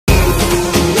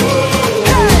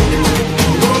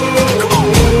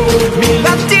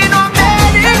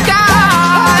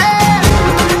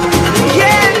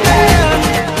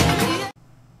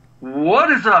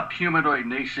What is up, Humanoid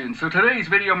Nation? So today's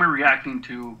video I'm reacting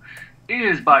to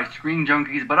is by Screen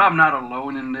Junkies, but I'm not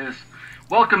alone in this.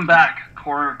 Welcome back,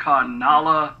 Koricon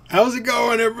Nala. How's it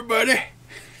going, everybody?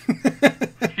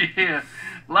 Yeah,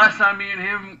 last time me and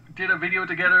him did a video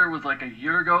together was like a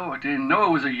year ago. I didn't know it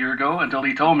was a year ago until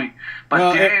he told me. But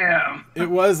well, damn.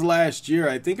 It was last year.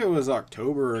 I think it was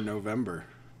October or November.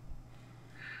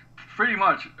 Pretty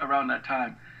much around that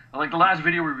time. Like the last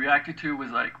video we reacted to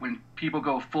was like when people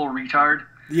go full retard.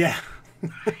 Yeah.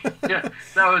 Yeah,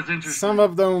 that was interesting. Some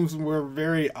of those were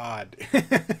very odd.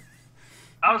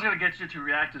 I was going to get you to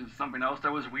react to something else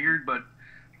that was weird, but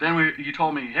then you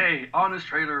told me, hey, on this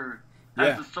trailer,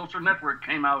 as the social network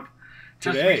came out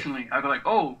just recently. I was like,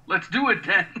 oh, let's do it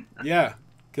then. Yeah,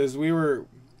 because we were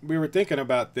thinking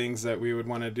about things that we would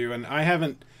want to do, and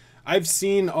I've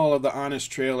seen all of the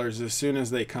Honest trailers as soon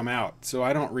as they come out, so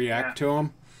I don't react to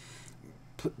them.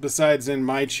 Besides, in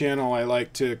my channel, I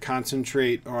like to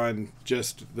concentrate on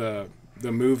just the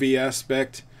movie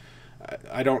aspect.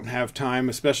 I don't have time,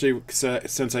 especially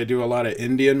since I do a lot of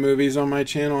Indian movies on my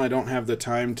channel. I don't have the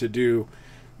time to do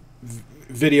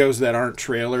videos that aren't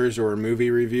trailers or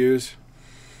movie reviews.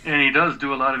 And he does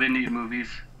do a lot of Indian movies.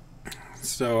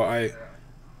 So I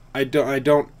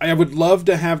would love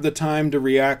to have the time to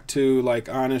react to like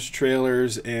Honest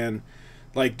trailers and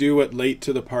like do what Late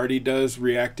to the Party does,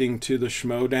 reacting to the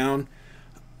Schmodown.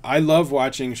 I love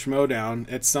watching Schmodown.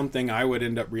 It's something I would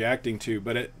end up reacting to,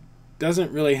 but it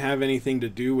doesn't really have anything to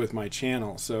do with my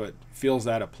channel, so it feels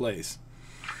out of place.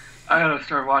 I gotta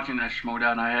start watching that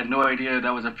Schmodown. I had no idea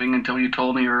that was a thing until you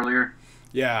told me earlier.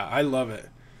 Yeah, I love it.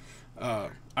 I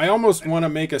almost want to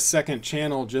make a second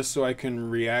channel just so I can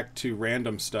react to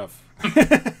random stuff.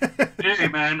 Hey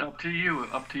man, up to you,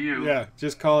 up to you. Yeah,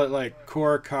 just call it like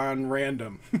Koricon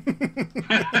Random.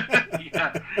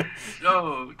 Yeah.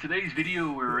 So today's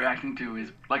video we're reacting to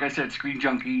is, like I said, Screen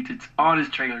Junkies. It's on his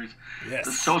trailers. Yes.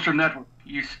 The Social Network.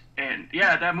 And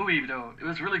yeah, that movie though, it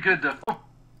was really good though.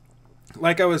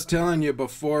 Like I was telling you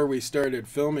before we started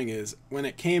filming, is when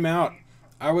it came out,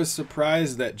 I was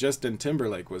surprised that Justin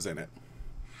Timberlake was in it.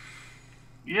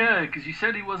 Yeah, because you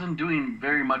said he wasn't doing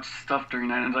very much stuff during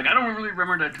that. And it's like, I don't really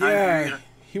remember that time period.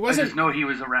 He wasn't. I just know he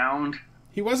was around.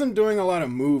 He wasn't doing a lot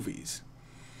of movies.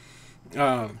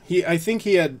 I think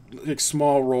he had like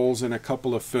small roles in a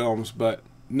couple of films, but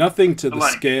nothing to the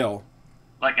scale.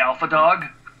 Like Alpha Dog?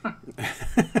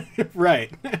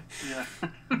 Right. Yeah.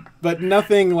 But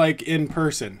nothing like in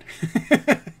person.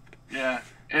 Yeah.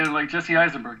 And like Jesse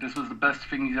Eisenberg, this was the best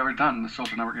thing he's ever done in the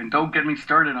Social Network. And don't get me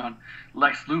started on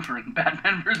Lex Luthor in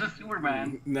Batman vs.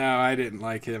 Superman. No, I didn't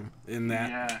like him in that.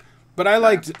 Yeah. But I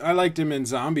liked him in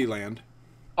Zombieland.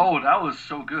 Oh, that was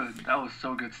so good. That was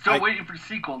so good. Still waiting for the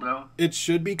sequel though. It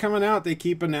should be coming out. They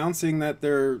keep announcing that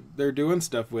they're doing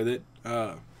stuff with it.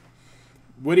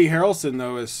 Woody Harrelson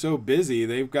though is so busy.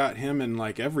 They've got him in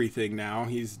like everything now.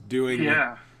 He's doing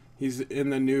he's in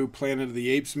the new Planet of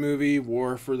the Apes movie,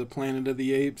 War for the Planet of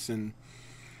the Apes, and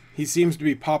he seems to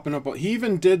be popping up. He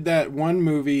even did that one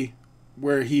movie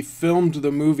where he filmed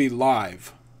the movie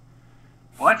live.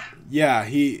 What? Yeah,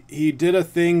 he did a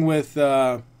thing with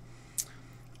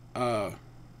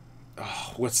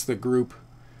what's the group?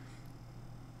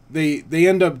 They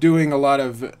end up doing a lot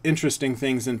of interesting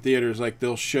things in theaters, like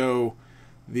they'll show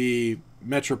the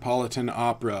Metropolitan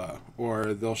Opera,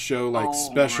 or they'll show like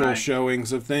special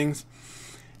showings of things.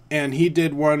 And he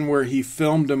did one where he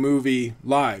filmed a movie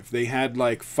live. They had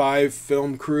like 5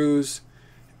 film crews,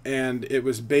 and it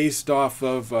was based off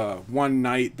of one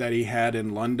night that he had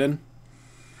in London.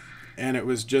 And it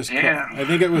was just, I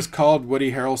think it was called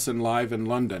Woody Harrelson Live in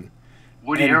London.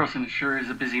 Woody Harrelson sure is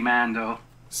a busy man though.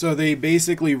 So they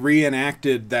basically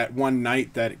reenacted that one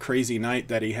night, that crazy night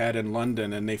that he had in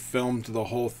London, and they filmed the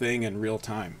whole thing in real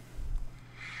time.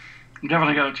 You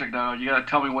definitely got to check that out. You got to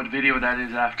tell me what video that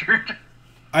is after.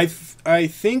 I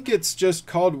think it's just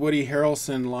called Woody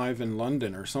Harrelson Live in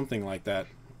London or something like that.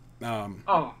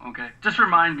 Oh, okay. Just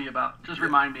remind me to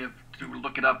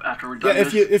look it up after we're done.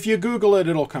 Yeah, if you Google it,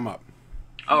 it'll come up.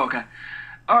 Oh, okay.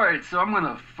 All right, so I'm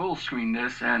gonna full screen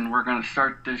this, and we're gonna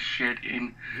start this shit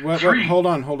in 3. Hold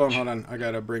on. I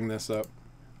gotta bring this up.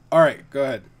 All right, go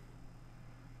ahead.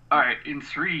 All right, in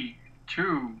 3,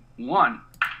 2, 1.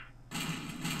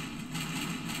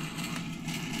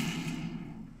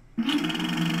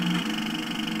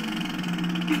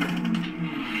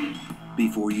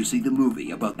 Before you see the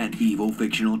movie about an evil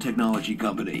fictional technology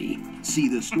company, see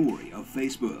the story of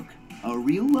Facebook, a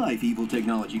real-life evil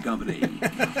technology company.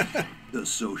 The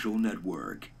Social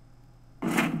Network.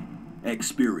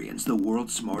 Experience the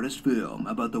world's smartest film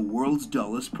about the world's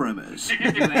dullest premise. You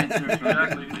answer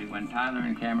correctly. When Tyler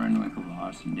and Cameron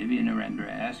Winklevoss and Vivian Narendra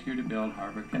asked you to build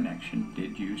Harvard Connection,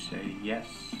 did you say yes?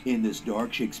 In this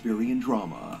dark Shakespearean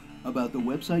drama about the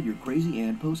website your crazy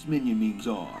aunt posts minion memes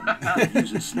on, that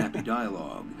uses snappy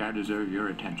dialogue. I deserve your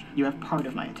attention. You have part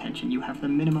of my attention. You have the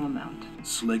minimum amount.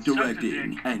 Slick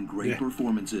directing and great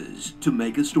performances to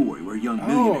make a story where young Oh,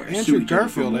 millionaires Andrew sue each other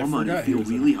for Garfield, I more money forgot he feel was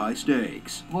in really high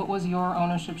stakes. What was your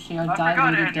ownership share I forgot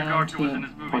diluted Andrew down Garfield was in to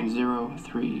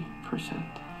this movie.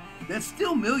 0.03%? That's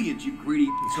still millions, you greedy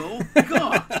soul.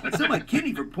 God, I sell my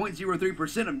kidney for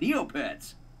 0.03% of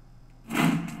Neopets.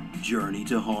 Journey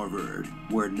to Harvard,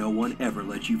 where no one ever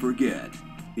lets you forget.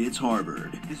 It's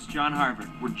Harvard. This is John Harvard.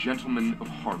 We're gentlemen of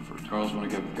Harvard. Girls want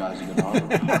to get with guys who go to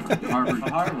Harvard.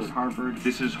 Harvard. Harvard.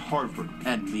 This is Harvard.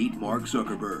 And meet Mark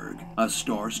Zuckerberg, a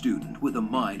star student with the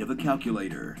mind of a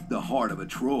calculator, the heart of a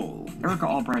troll, Erica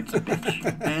Albright's a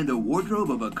bitch. and the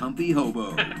wardrobe of a comfy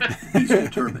hobo. He's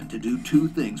determined to do two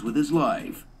things with his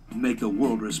life: make the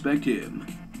world respect him,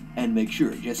 and make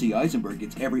sure Jesse Eisenberg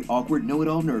gets every awkward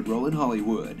know-it-all nerd role in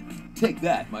Hollywood. Take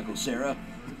that, Michael Cera.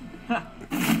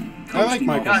 I like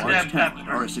Michael Mark's Cera. talent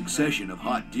are a succession of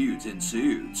hot dudes in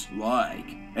suits, like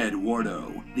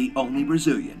Eduardo, the only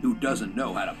Brazilian who doesn't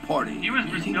know how to party. He was I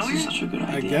think this is Brazilian? such a good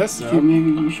idea. I guess so. Think maybe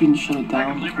you shouldn't shut it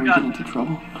down completely before we get forgot into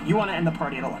trouble. You want to end the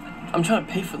party at 11. I'm trying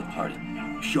to pay for the party.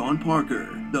 Sean Parker,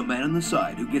 the man on the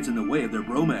side who gets in the way of their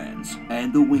bromance,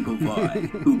 and the Winklevi,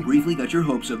 who briefly got your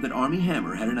hopes up that Armie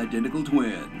Hammer had an identical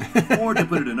twin. Or to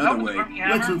put it another That was way, Armie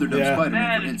Hammer? Lex Luthor dumps Yeah. Spider-Man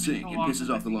Man, for NSYNC it's and so pisses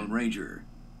long. off the Lone Ranger.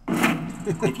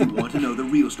 If you want to know the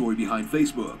real story behind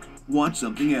Facebook, watch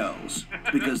something else,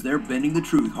 because they're bending the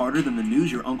truth harder than the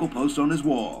news your uncle posts on his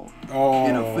wall. Oh.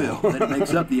 In a film that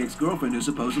makes up the ex-girlfriend who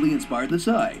supposedly inspired the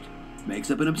site, makes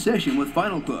up an obsession with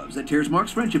final clubs that tears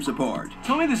Mark's friendships apart,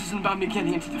 Tell me this isn't about me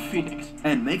getting into the Phoenix.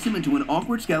 and makes him into an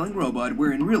awkward scowling robot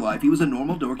where in real life he was a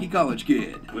normal dorky college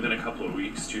kid. Within a couple of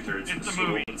weeks, 2/3 of It's the a school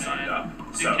movie, signed man. up.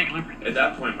 Didn't So take liberties. at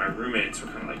that point, my roommates were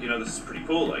kind of like, this is pretty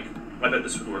cool. Like, I bet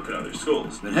this would work at other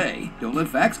schools. But hey, don't let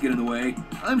facts get in the way.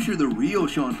 I'm sure the real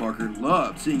Sean Parker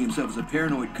loved seeing himself as a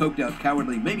paranoid, coked-out,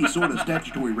 cowardly, maybe sort of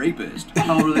statutory rapist.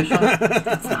 How old are they, Sean?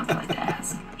 That's not polite to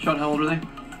ask. Sean, how old are they?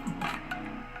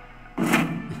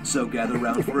 So gather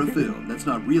round for a film that's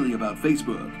not really about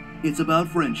Facebook. It's about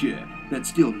friendship that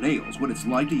still nails what it's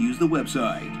like to use the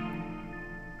website.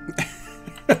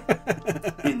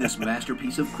 In this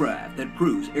masterpiece of craft that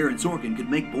proves Aaron Sorkin could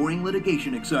make boring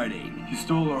litigation exciting, You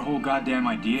stole our whole goddamn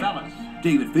idea. Fellas,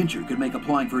 David Fincher could make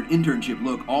applying for an internship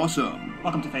look awesome,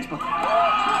 welcome to Facebook.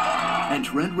 and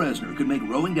Trent Reznor could make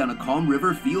rowing down a calm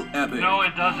river feel epic. No,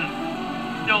 it doesn't.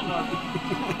 Still doesn't.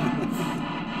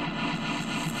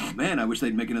 Man, I wish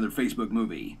they'd make another Facebook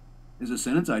movie. Is a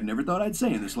sentence I'd never thought I'd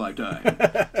say in this lifetime.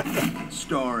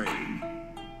 Starring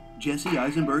Jesse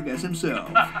Eisenberg as himself,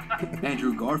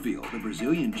 Andrew Garfield, the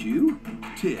Brazilian Jew,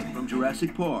 Tim from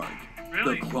Jurassic Park,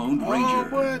 Really? the cloned Oh, Ranger,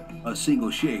 what? a single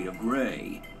shade of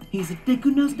gray. He's a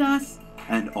Deku das.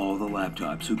 And all the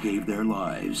laptops who gave their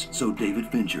lives so David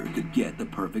Fincher could get the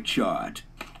perfect shot.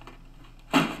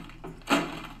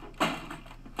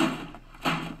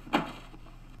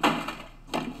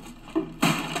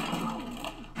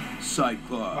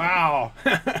 Cyclops. Wow.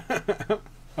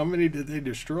 How many did they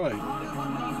destroy?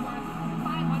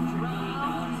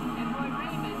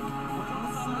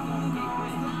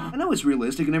 I know it's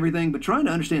realistic and everything, but trying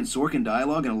to understand Sorkin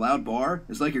dialogue in a loud bar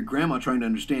is like your grandma trying to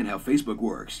understand how Facebook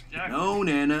works. Exactly. No,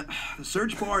 Nana, the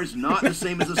search bar is not the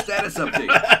same as a status update.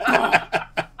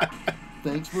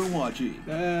 Thanks for watching.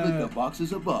 Click the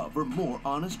boxes above for more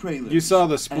honest trailers. You saw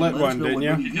the And Split let us one, know didn't what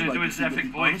you? movie He you'd did like do to his see with epic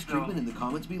the voice, honest though. treatment in the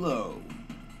comments below.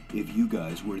 If you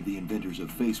guys were the inventors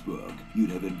of Facebook,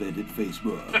 you'd have invented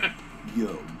Facebook.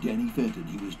 Yo, Danny Fenton,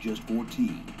 he was just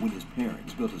 14 when his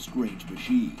parents built a strange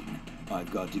machine.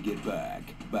 I've got to get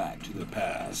back to the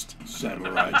past.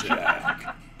 Samurai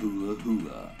Jack. Hula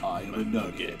hula, I am a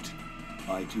nugget.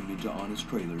 I tune into honest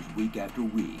trailers week after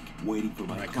week, waiting for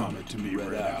my comment to be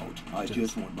read out. I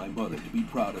just want my mother to be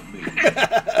proud of me.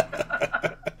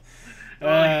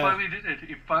 Well, he finally did it.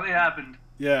 It finally happened.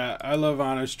 Yeah, I love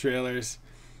honest trailers.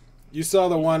 You saw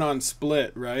the one on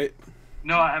Split, right?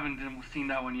 No, I haven't seen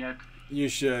that one yet. You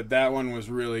should. That one was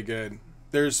really good.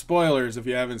 There's spoilers if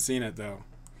you haven't seen it, though.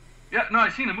 Yeah, no,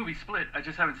 I've seen the movie Split. I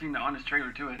just haven't seen the honest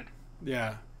trailer to it.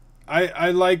 Yeah.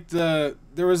 I liked the...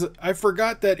 I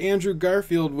forgot that Andrew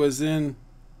Garfield was in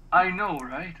I know,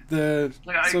 right? the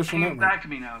Like, Social came Network. back to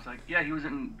me now. I was like, yeah, he was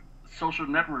in Social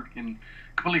Network and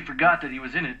completely forgot that he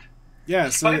was in it. Yeah,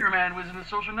 so... Spider-Man was in the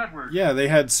Social Network. Yeah, they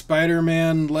had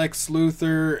Spider-Man, Lex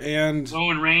Luthor, and...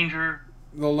 Lone Ranger.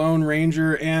 the Lone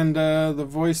Ranger and the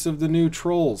voice of the new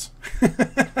Trolls.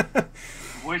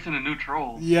 Voice in a new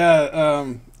troll.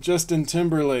 Yeah, Justin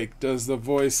Timberlake does the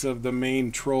voice of the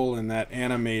main troll in that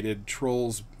animated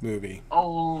Trolls movie.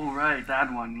 Oh, right,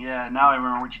 that one. Yeah, now I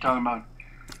remember what you're talking about.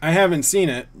 I haven't seen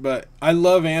it, but I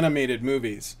love animated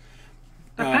movies.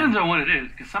 Depends on what it is,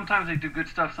 because sometimes they do good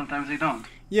stuff, sometimes they don't.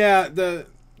 Yeah, the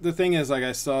thing is, like,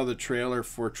 I saw the trailer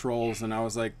for Trolls, and I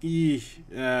was like, I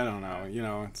don't know. You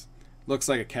know, it looks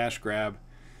like a cash grab.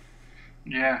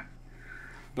 Yeah.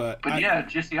 But yeah,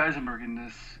 Jesse Eisenberg in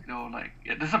this, you know, like,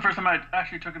 this is the first time I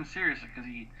actually took him seriously, because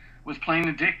he was playing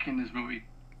a dick in this movie.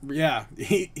 Yeah,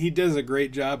 he does a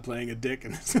great job playing a dick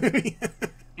in this movie.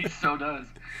 He so does.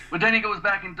 But then he goes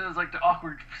back and does, like, the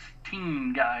awkward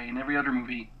teen guy in every other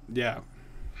movie. Yeah.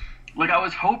 Like, I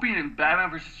was hoping in Batman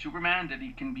vs. Superman that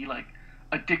he can be, like,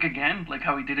 a dick again, like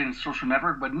how he did it in Social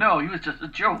Network, but no, he was just a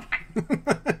joke.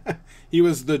 He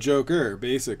was the Joker,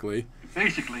 basically.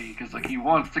 Basically, because, like, he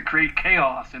wants to create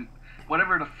chaos and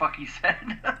whatever the fuck he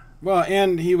said. Well,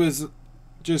 and he was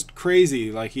just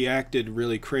crazy. Like, he acted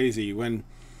really crazy when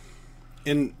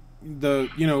in the,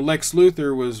 you know, Lex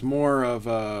Luthor was more of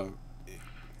a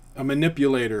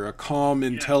manipulator, a calm,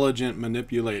 intelligent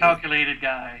manipulator. Calculated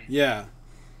guy. Yeah.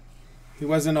 He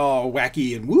wasn't all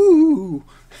wacky and woo.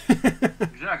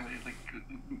 Exactly. Like,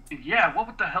 yeah,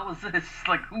 what the hell is this?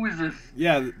 Like, who is this?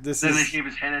 Yeah, Then they shave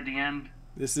his head at the end.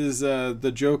 This is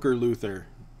the Joker Luthor.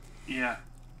 Yeah.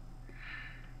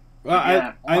 Well,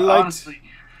 yeah, I liked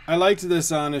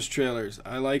the Honest trailers.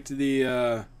 I liked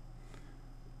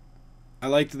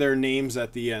their names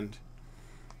at the end.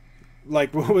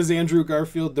 Like, what was Andrew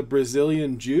Garfield, the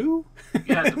Brazilian Jew?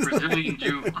 Yeah, the Brazilian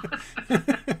Jew.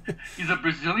 He's a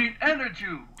Brazilian and a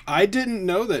Jew. I didn't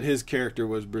know that his character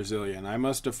was Brazilian. I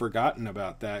must have forgotten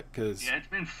about that, because... Yeah, it's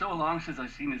been so long since I've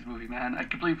seen this movie, man. I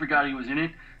completely forgot he was in it,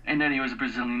 and then he was a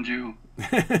Brazilian Jew.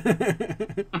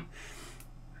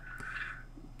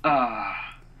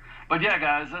 But yeah,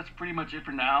 guys, that's pretty much it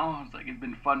for now. It's like, it's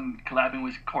been fun collabing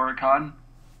with Koricon.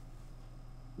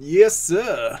 Yes,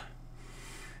 sir.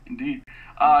 Indeed.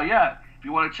 Yeah, if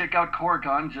you want to check out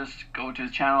Koricon, just go to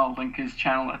his channel. I'll link his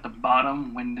channel at the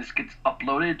bottom when this gets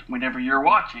uploaded, whenever you're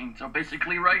watching. So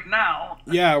basically right now.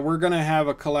 Yeah, we're going to have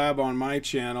a collab on my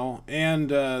channel,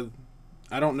 and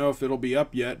I don't know if it'll be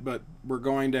up yet, but we're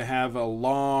going to have a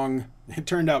long... It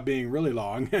turned out being really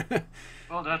long.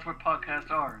 Well, that's what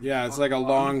podcasts are. Yeah, it's like a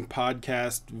long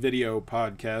podcast, video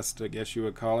podcast, I guess you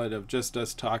would call it, of just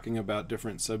us talking about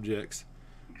different subjects.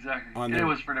 Exactly. It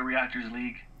was for the Reactors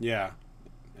League. Yeah.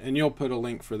 And you'll put a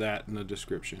link for that in the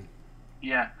description.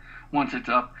 Yeah, once it's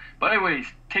up. But anyways,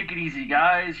 take it easy,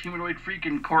 guys. Humanoid Freak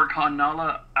and Koricon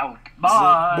Nala out.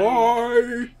 Bye.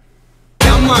 Bye.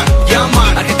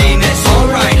 Llaman, Argentina,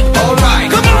 alright, come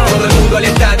on. Todo el mundo al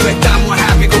estadio, estamos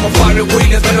happy como Farrell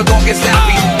Williams, pero con que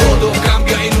slappy.